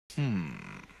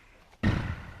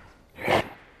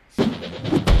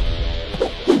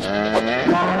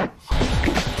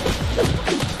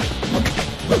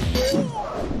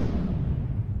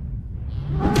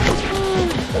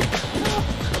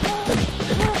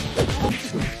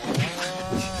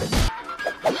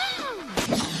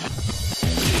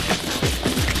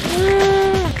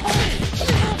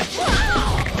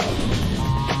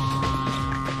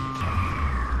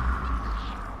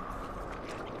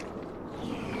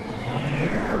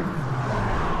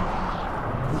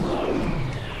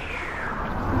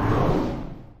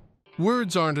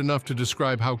Words aren't enough to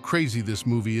describe how crazy this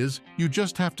movie is. You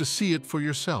just have to see it for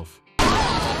yourself.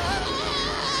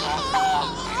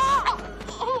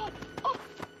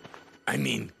 I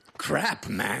mean, crap,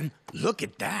 man. Look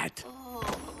at that.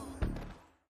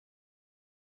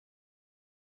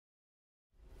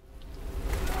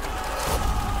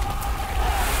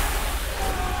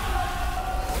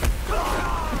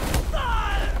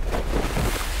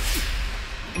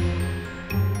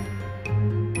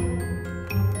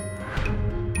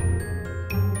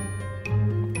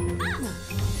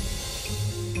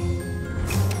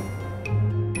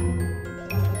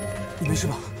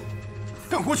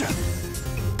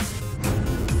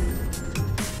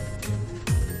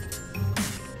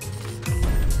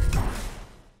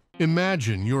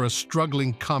 Imagine you're a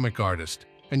struggling comic artist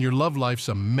and your love life's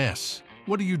a mess.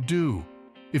 What do?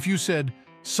 If you said,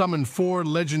 summon 4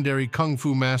 legendary kung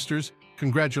fu masters,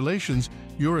 congratulations,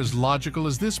 you're as logical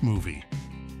as this movie.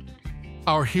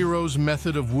 Our hero's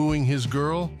method of wooing his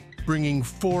girl? Bringing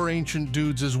 4 ancient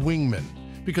dudes as wingmen,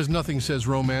 because nothing says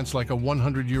romance like a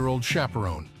 100-year-old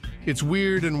chaperone. It's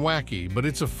weird and wacky, but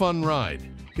it's a fun ride.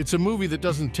 It's a movie that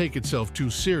doesn't take itself too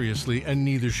seriously, and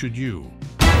neither should you.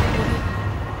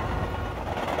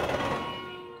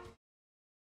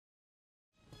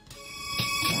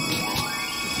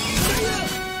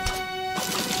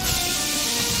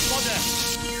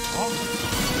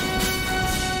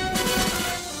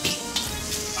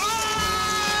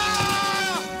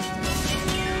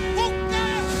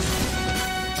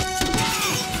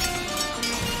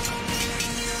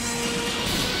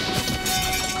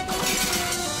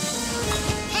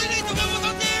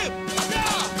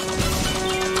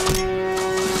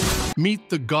 Meet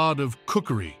the God of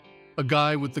Cookery, a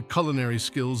guy with the culinary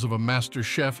skills of a master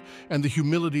chef and the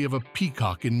humility of a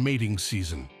peacock in mating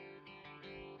season.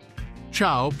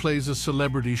 Chow plays a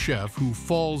celebrity chef who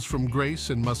falls from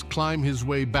grace and must climb his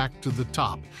way back to the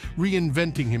top,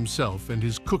 reinventing himself and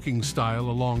his cooking style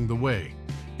along the way.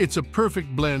 It's a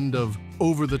perfect blend of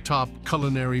over-the-top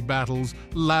culinary battles,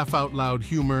 laugh-out-loud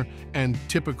humor, and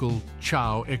typical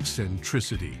Chow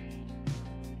eccentricity.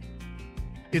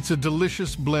 It's a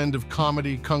delicious blend of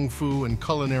comedy, kung fu, and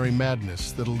culinary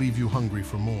madness that'll leave you hungry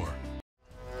for more.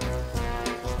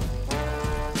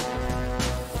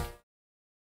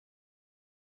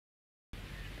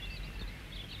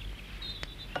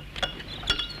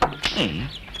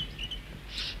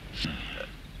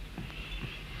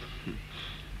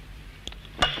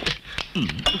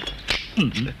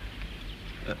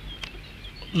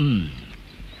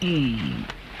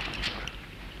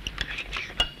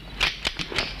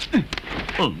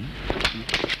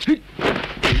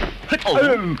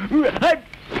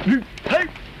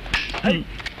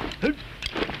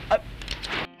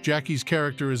 Jackie's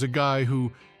character is a guy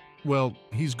who, well,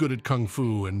 he's good at kung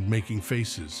fu and making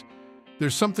faces.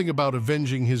 There's something about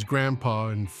avenging his grandpa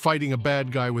and fighting a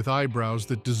bad guy with eyebrows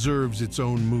that deserves its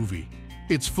own movie.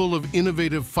 It's full of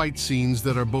innovative fight scenes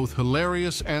that are both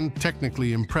hilarious and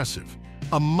technically impressive.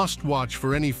 A must-watch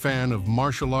for any fan of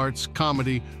martial arts,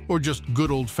 comedy, or just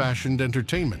good old-fashioned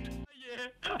entertainment.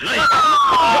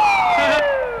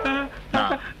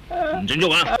 唔准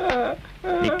喐啊！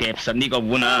你夾實呢個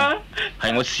碗啊，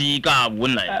係我私家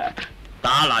碗嚟，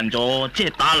打爛咗即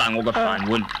係打爛我個飯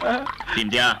碗，知唔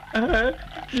知啊？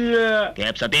知啊！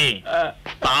夾實啲，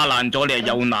打爛咗你係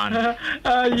有難。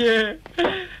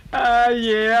阿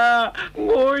爺啊，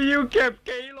我要夾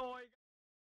幾耐？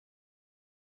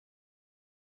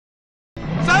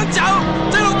想走，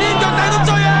即路邊腳底都追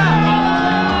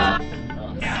啊！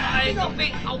係後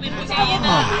邊冇遮煙啊！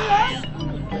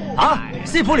 嚇！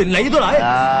師傅連你都嚟？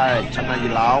唉，趁下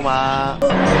熱鬧嘛！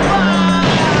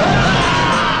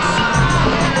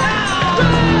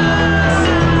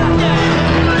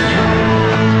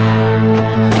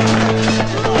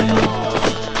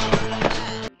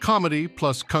 Comedy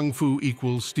plus kung fu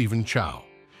equals Stephen Chow.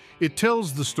 It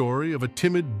tells the story of a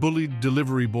timid, bullied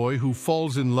delivery boy who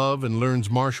falls in love and learns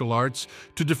martial arts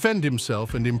to defend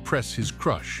himself and impress his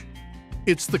crush.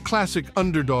 It's the classic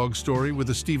underdog story with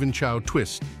a Stephen Chow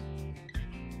twist.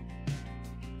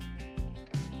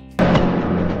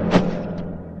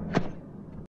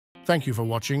 Thank you for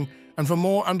watching, and for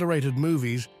more underrated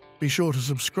movies, be sure to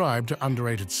subscribe to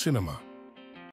Underrated Cinema.